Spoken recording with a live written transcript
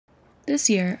This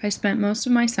year, I spent most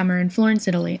of my summer in Florence,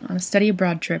 Italy, on a study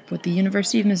abroad trip with the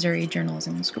University of Missouri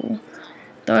Journalism School.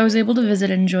 Though I was able to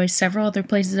visit and enjoy several other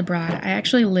places abroad, I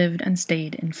actually lived and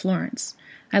stayed in Florence.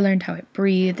 I learned how it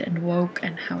breathed and woke,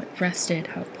 and how it rested,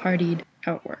 how it partied,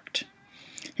 how it worked.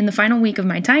 In the final week of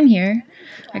my time here,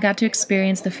 I got to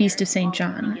experience the Feast of St.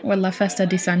 John, or La Festa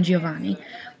di San Giovanni,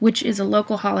 which is a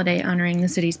local holiday honoring the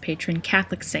city's patron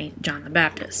Catholic saint, John the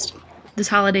Baptist. This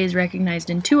holiday is recognized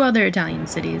in 2 other Italian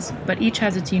cities, but each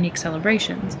has its unique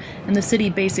celebrations, and the city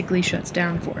basically shuts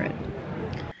down for it.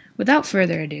 Without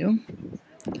further ado,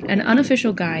 an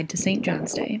unofficial guide to St.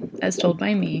 John's Day, as told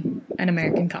by me, an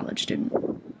American college student.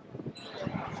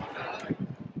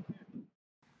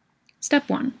 Step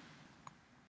 1.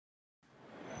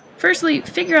 Firstly,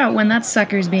 figure out when that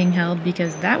sucker's being held,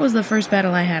 because that was the first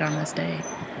battle I had on this day.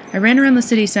 I ran around the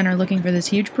city center looking for this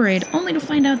huge parade, only to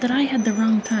find out that I had the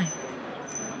wrong time.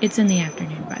 It's in the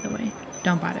afternoon, by the way.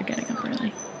 Don't bother getting up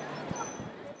early.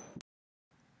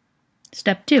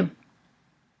 Step 2.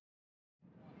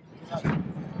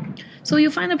 So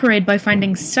you'll find the parade by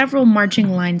finding several marching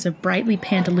lines of brightly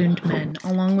pantalooned men,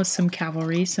 along with some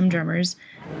cavalry, some drummers,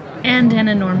 and an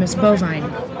enormous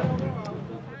bovine.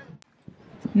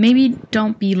 Maybe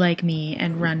don't be like me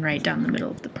and run right down the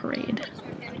middle of the parade.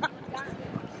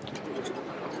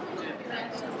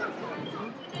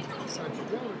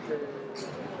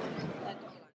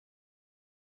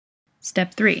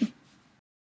 Step 3.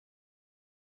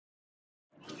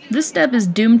 This step is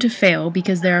doomed to fail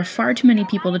because there are far too many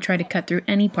people to try to cut through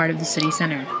any part of the city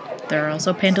center. There are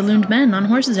also pantalooned men on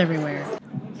horses everywhere.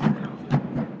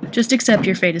 Just accept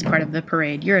your fate as part of the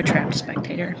parade. You're a trapped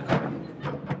spectator.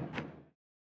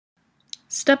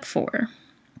 Step 4.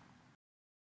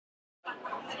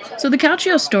 So the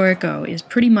Calcio Storico is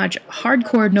pretty much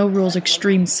hardcore no-rules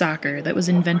extreme soccer that was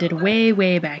invented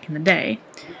way back in the day.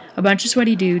 A bunch of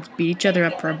sweaty dudes beat each other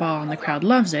up for a ball and the crowd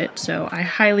loves it, so I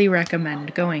highly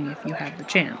recommend going if you have the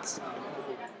chance.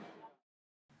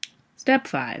 Step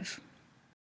 5.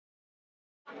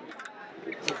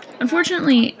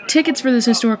 Unfortunately, tickets for this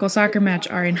historical soccer match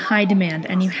are in high demand,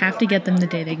 and you have to get them the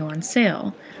day they go on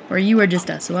sale, or you are just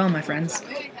SOL, my friends.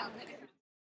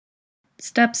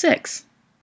 Step 6.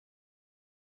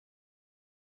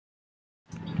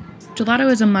 Gelato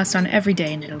is a must on every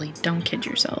day in Italy, don't kid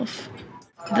yourself.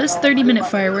 This 30-minute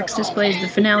fireworks display is the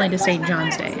finale to St.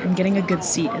 John's Day, and getting a good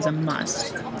seat is a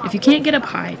must. If you can't get up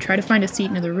high, try to find a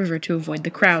seat near the river to avoid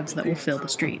the crowds that will fill the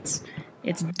streets.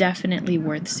 It's definitely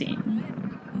worth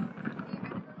seeing.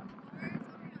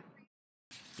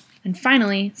 And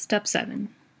finally, step 7.